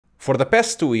For the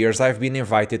past 2 years, I've been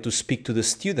invited to speak to the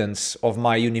students of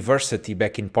my university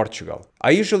back in Portugal.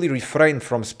 I usually refrain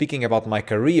from speaking about my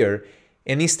career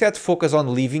and instead focus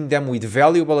on leaving them with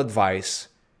valuable advice,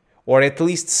 or at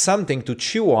least something to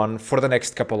chew on for the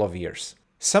next couple of years.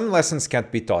 Some lessons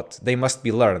can't be taught, they must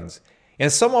be learned,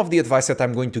 and some of the advice that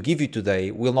I'm going to give you today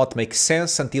will not make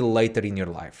sense until later in your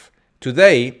life.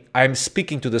 Today, I'm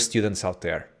speaking to the students out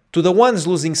there. To the ones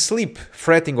losing sleep,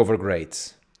 fretting over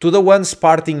grades. To the ones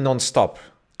partying non-stop.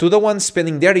 To the ones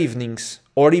spending their evenings,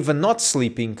 or even not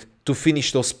sleeping, to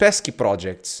finish those pesky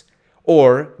projects.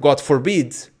 Or, God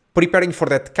forbid, preparing for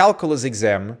that calculus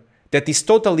exam that is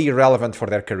totally irrelevant for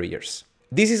their careers.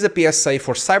 This is a PSA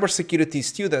for cybersecurity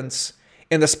students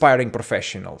and aspiring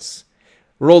professionals.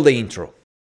 Roll the intro.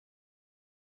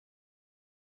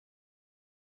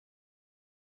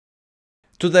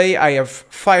 Today I have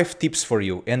 5 tips for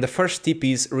you, and the first tip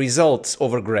is results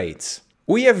over grades.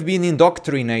 We have been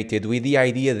indoctrinated with the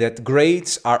idea that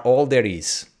grades are all there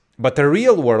is, but the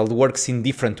real world works in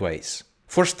different ways.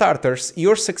 For starters,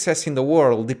 your success in the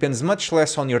world depends much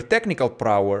less on your technical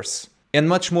prowess and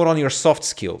much more on your soft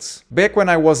skills. Back when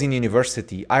I was in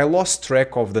university, I lost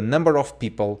track of the number of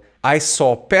people I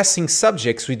saw passing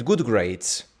subjects with good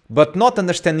grades, but not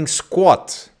understanding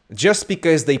squat just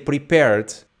because they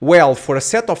prepared well for a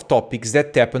set of topics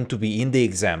that happened to be in the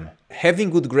exam. Having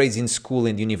good grades in school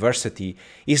and university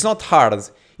is not hard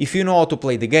if you know how to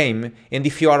play the game and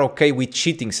if you are okay with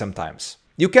cheating sometimes.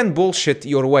 You can bullshit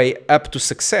your way up to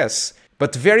success,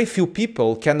 but very few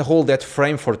people can hold that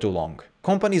frame for too long.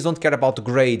 Companies don't care about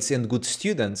grades and good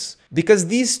students because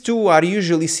these two are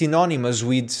usually synonymous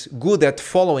with good at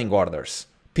following orders.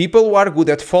 People who are good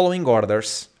at following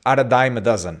orders are a dime a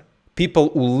dozen. People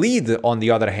who lead, on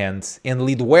the other hand, and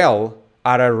lead well,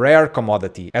 are a rare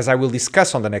commodity, as I will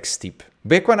discuss on the next tip.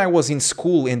 Back when I was in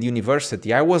school and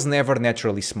university, I was never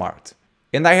naturally smart,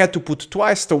 and I had to put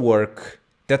twice the work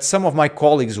that some of my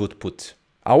colleagues would put.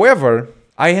 However,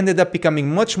 I ended up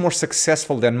becoming much more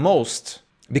successful than most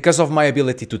because of my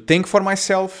ability to think for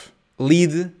myself,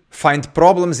 lead, find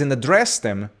problems and address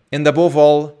them, and above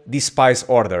all, despise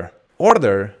order.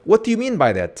 Order? What do you mean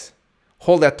by that?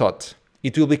 Hold that thought.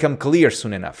 It will become clear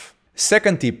soon enough.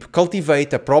 Second tip,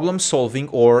 cultivate a problem-solving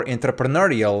or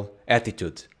entrepreneurial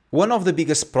attitude. One of the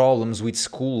biggest problems with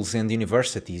schools and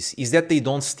universities is that they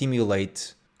don't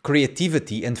stimulate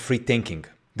creativity and free thinking.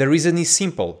 The reason is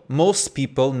simple. Most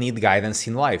people need guidance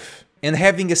in life, and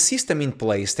having a system in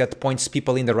place that points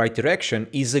people in the right direction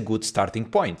is a good starting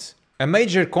point. A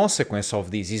major consequence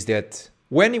of this is that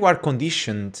when you are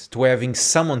conditioned to having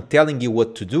someone telling you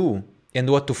what to do and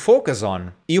what to focus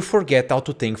on, you forget how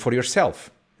to think for yourself.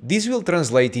 This will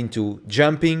translate into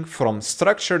jumping from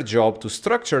structured job to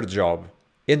structured job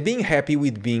and being happy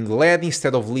with being led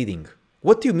instead of leading.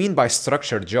 What do you mean by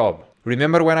structured job?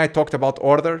 Remember when I talked about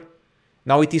order?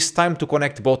 Now it is time to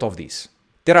connect both of these.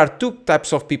 There are 2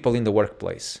 types of people in the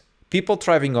workplace. People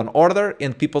thriving on order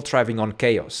and people thriving on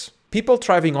chaos. People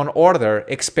thriving on order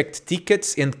expect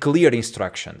tickets and clear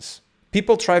instructions.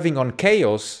 People thriving on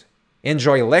chaos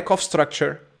enjoy lack of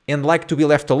structure and like to be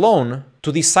left alone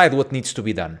to decide what needs to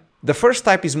be done. The first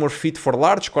type is more fit for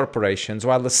large corporations,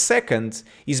 while the second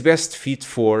is best fit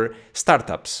for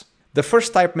startups. The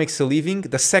first type makes a living,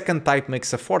 the second type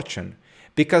makes a fortune,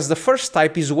 because the first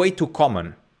type is way too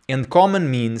common, and common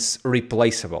means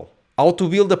replaceable. How to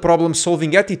build a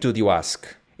problem-solving attitude, you ask?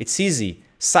 It's easy.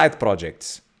 Side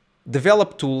projects.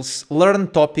 Develop tools, learn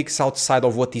topics outside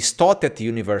of what is taught at the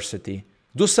university.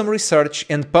 Do some research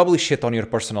and publish it on your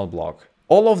personal blog.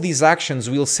 All of these actions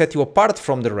will set you apart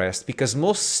from the rest because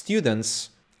most students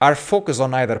are focused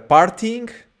on either partying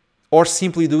or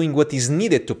simply doing what is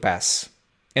needed to pass,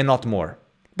 and not more.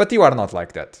 But you are not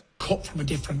like that. Cut from a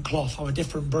different cloth, I'm a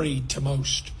different breed to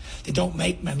most. They don't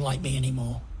make men like me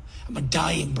anymore. I'm a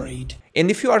dying breed.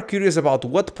 And if you are curious about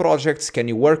what projects can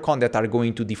you work on that are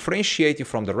going to differentiate you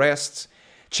from the rest,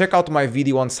 check out my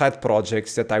video on side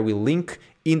projects that I will link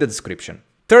in the description.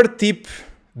 Third tip,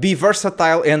 be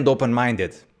versatile and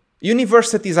open-minded.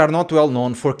 Universities are not well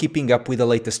known for keeping up with the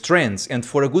latest trends, and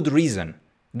for a good reason.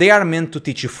 They are meant to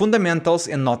teach you fundamentals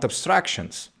and not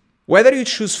abstractions. Whether you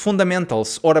choose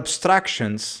fundamentals or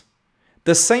abstractions,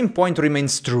 the same point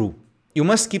remains true. You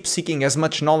must keep seeking as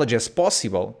much knowledge as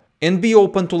possible and be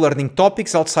open to learning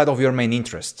topics outside of your main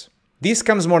interest. This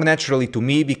comes more naturally to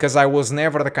me because I was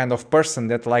never the kind of person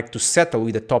that liked to settle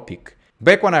with a topic.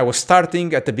 Back when I was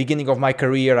starting, at the beginning of my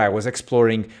career, I was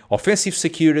exploring offensive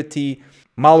security,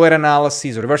 malware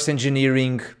analysis, reverse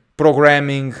engineering,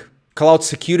 programming, cloud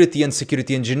security and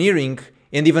security engineering,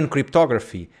 and even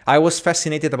cryptography. I was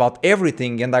fascinated about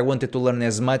everything and I wanted to learn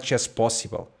as much as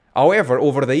possible. However,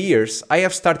 over the years, I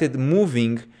have started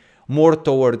moving more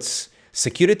towards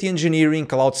security engineering,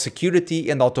 cloud security,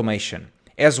 and automation,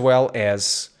 as well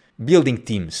as building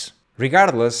teams.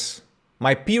 Regardless,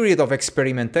 my period of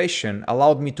experimentation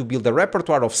allowed me to build a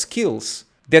repertoire of skills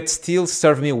that still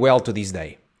serve me well to this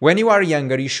day. When you are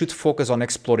younger, you should focus on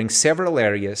exploring several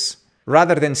areas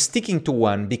rather than sticking to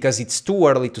one because it's too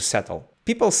early to settle.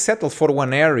 People settle for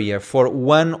one area for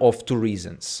one of two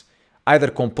reasons: either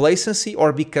complacency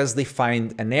or because they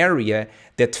find an area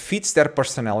that fits their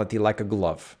personality like a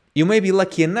glove. You may be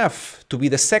lucky enough to be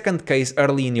the second case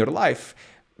early in your life,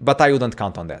 but I wouldn't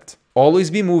count on that. Always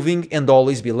be moving and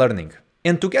always be learning.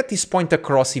 And to get this point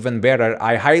across even better,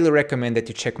 I highly recommend that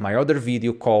you check my other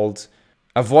video called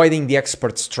Avoiding the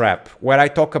Expert's Trap, where I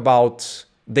talk about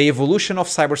the evolution of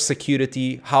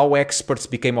cybersecurity, how experts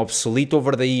became obsolete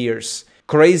over the years,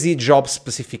 crazy job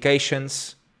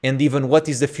specifications, and even what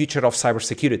is the future of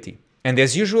cybersecurity. And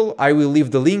as usual, I will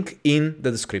leave the link in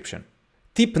the description.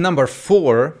 Tip number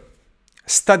 4,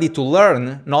 study to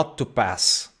learn, not to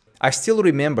pass. I still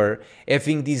remember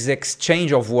having this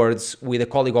exchange of words with a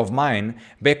colleague of mine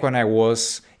back when I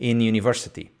was in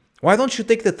university. Why don't you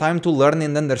take the time to learn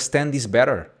and understand this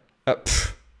better?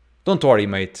 Don't worry,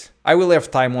 mate. I will have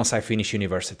time once I finish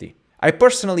university. I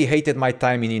personally hated my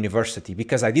time in university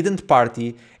because I didn't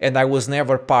party and I was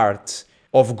never part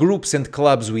of groups and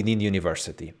clubs within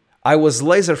university. I was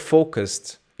laser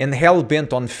focused and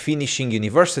hell-bent on finishing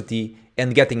university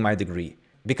and getting my degree,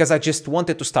 because I just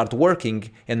wanted to start working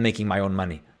and making my own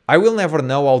money. I will never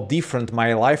know how different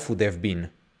my life would have been,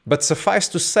 but suffice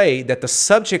to say that the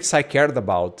subjects I cared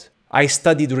about, I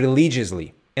studied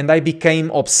religiously, and I became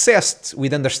obsessed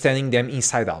with understanding them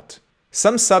inside out.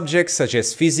 Some subjects, such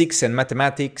as physics and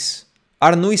mathematics,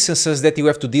 are nuisances that you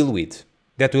have to deal with,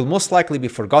 that will most likely be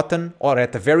forgotten or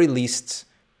at the very least,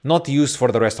 not used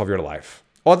for the rest of your life.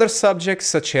 Other subjects,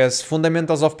 such as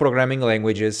fundamentals of programming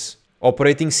languages,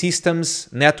 operating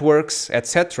systems, networks,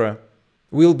 etc.,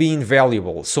 will be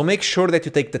invaluable, so make sure that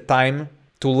you take the time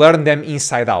to learn them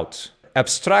inside out.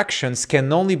 Abstractions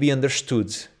can only be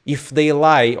understood if they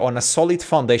lie on a solid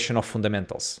foundation of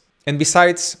fundamentals. And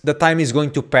besides, the time is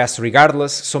going to pass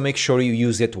regardless, so make sure you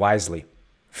use it wisely.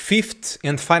 Fifth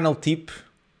and final tip,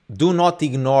 do not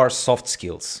ignore soft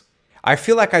skills. I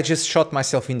feel like I just shot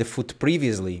myself in the foot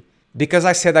previously because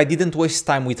I said I didn't waste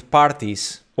time with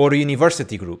parties or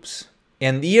university groups.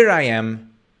 And here I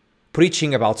am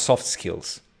preaching about soft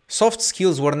skills. Soft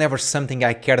skills were never something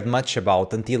I cared much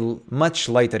about until much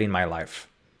later in my life.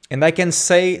 And I can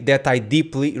say that I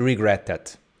deeply regret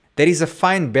that. There is a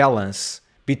fine balance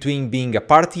between being a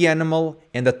party animal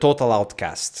and a total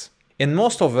outcast. And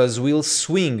most of us will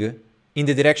swing in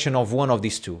the direction of one of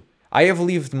these two. I have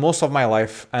lived most of my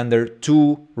life under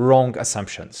two wrong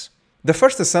assumptions. The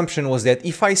first assumption was that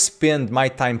if I spend my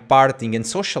time partying and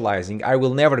socializing, I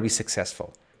will never be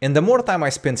successful. And the more time I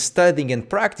spend studying and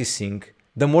practicing,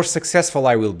 the more successful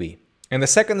I will be. And the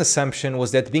second assumption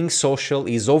was that being social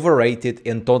is overrated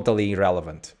and totally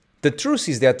irrelevant. The truth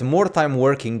is that more time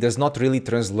working does not really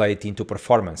translate into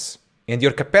performance. And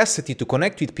your capacity to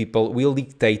connect with people will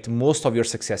dictate most of your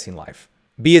success in life,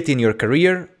 be it in your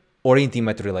career or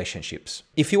intimate relationships.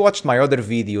 If you watched my other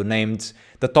video named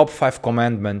The Top 5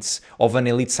 Commandments of an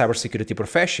Elite Cybersecurity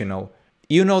Professional,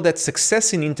 you know that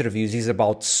success in interviews is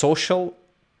about social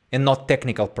and not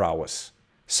technical prowess.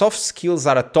 Soft skills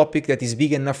are a topic that is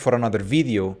big enough for another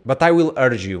video, but I will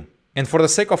urge you, and for the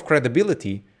sake of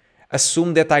credibility,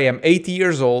 assume that I am 80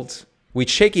 years old, with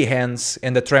shaky hands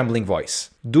and a trembling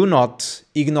voice. Do not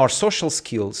ignore social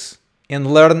skills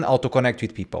and learn how to connect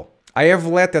with people. I have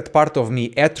let that part of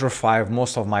me atrophy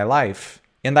most of my life,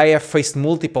 and I have faced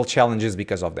multiple challenges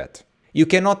because of that. You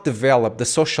cannot develop the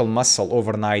social muscle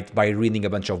overnight by reading a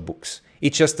bunch of books.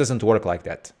 It just doesn't work like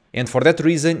that. And for that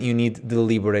reason, you need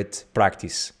deliberate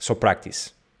practice. So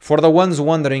practice. For the ones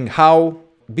wondering how,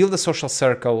 build a social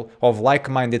circle of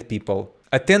like-minded people,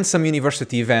 attend some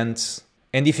university events,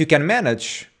 and if you can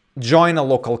manage, join a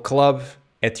local club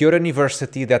at your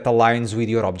university that aligns with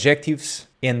your objectives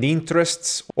and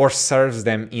interests or serves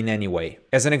them in any way.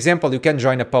 As an example, you can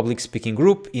join a public speaking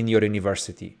group in your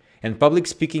university, and public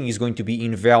speaking is going to be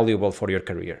invaluable for your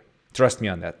career. Trust me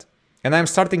on that. And I'm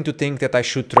starting to think that I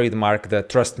should trademark the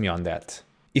trust me on that.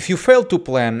 If you fail to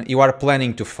plan, you are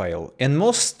planning to fail, and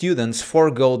most students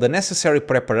forego the necessary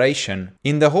preparation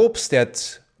in the hopes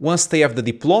that once they have the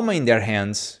diploma in their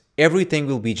hands, everything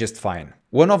will be just fine.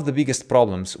 One of the biggest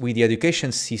problems with the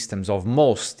education systems of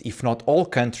most, if not all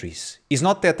countries, is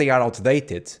not that they are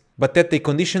outdated, but that they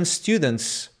condition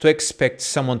students to expect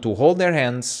someone to hold their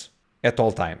hands at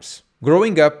all times.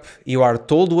 Growing up, you are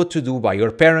told what to do by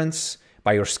your parents,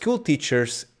 by your school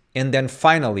teachers, and then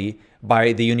finally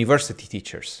by the university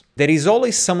teachers. There is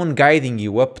always someone guiding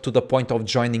you up to the point of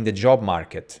joining the job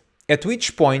market, at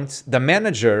which point the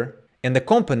manager and the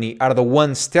company are the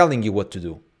ones telling you what to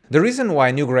do. The reason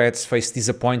why new grads face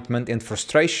disappointment and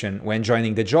frustration when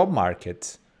joining the job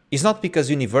market is not because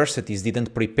universities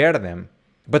didn't prepare them,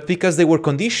 but because they were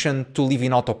conditioned to live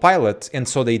in autopilot, and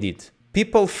so they did.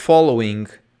 People following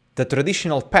the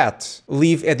traditional path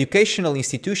leave educational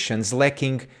institutions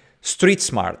lacking street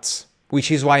smarts, which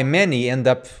is why many end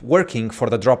up working for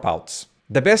the dropouts.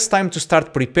 The best time to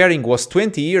start preparing was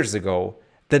 20 years ago.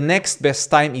 The next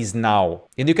best time is now.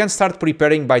 And you can start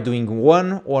preparing by doing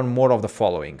one or more of the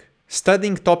following: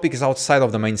 studying topics outside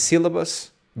of the main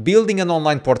syllabus, building an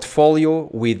online portfolio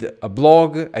with a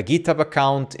blog, a GitHub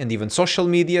account, and even social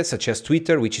media such as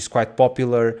Twitter, which is quite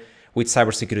popular with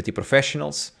cybersecurity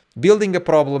professionals, building a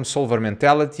problem solver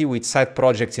mentality with side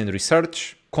projects and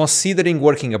research, considering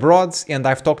working abroad, and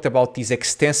I've talked about this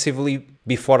extensively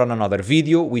before on another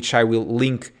video, which I will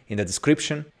link in the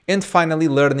description, and finally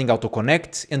learning how to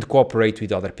connect and cooperate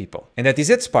with other people. And that is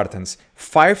it, Spartans.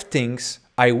 5 things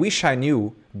I wish I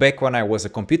knew back when I was a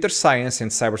computer science and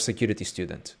cybersecurity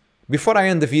student. Before I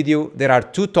end the video, there are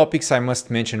 2 topics I must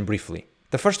mention briefly.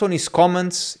 The first one is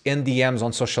comments and DMs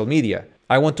on social media.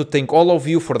 I want to thank all of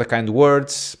you for the kind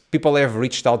words. People have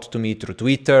reached out to me through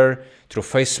Twitter, through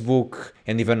Facebook,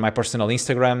 and even my personal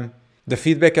Instagram. The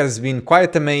feedback has been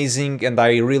quite amazing, and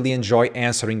I really enjoy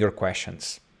answering your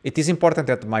questions. It is important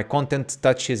that my content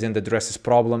touches and addresses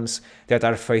problems that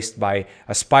are faced by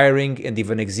aspiring and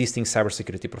even existing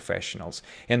cybersecurity professionals.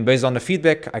 And based on the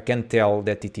feedback, I can tell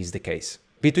that it is the case.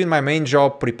 Between my main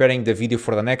job, preparing the video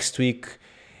for the next week,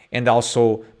 and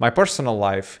also my personal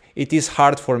life, it is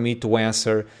hard for me to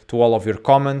answer to all of your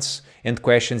comments and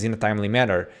questions in a timely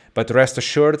manner, but rest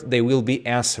assured they will be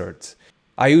answered.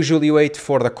 I usually wait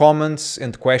for the comments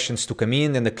and questions to come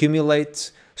in and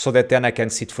accumulate, so that then I can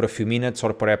sit for a few minutes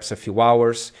or perhaps a few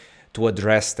hours to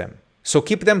address them. So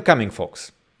keep them coming,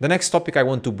 folks. The next topic I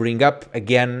want to bring up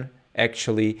again,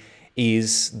 actually,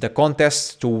 is the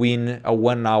contest to win a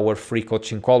 1-hour free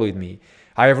coaching call with me.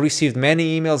 I have received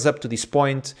many emails up to this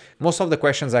point. Most of the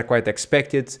questions are quite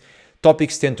expected.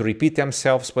 Topics tend to repeat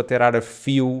themselves, but there are a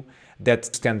few that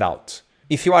stand out.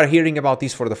 If you are hearing about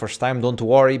this for the first time, don't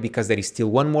worry, because there is still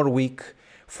 1 more week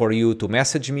for you to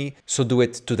message me, so do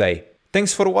it today.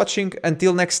 Thanks for watching.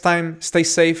 Until next time, stay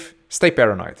safe, stay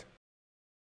paranoid.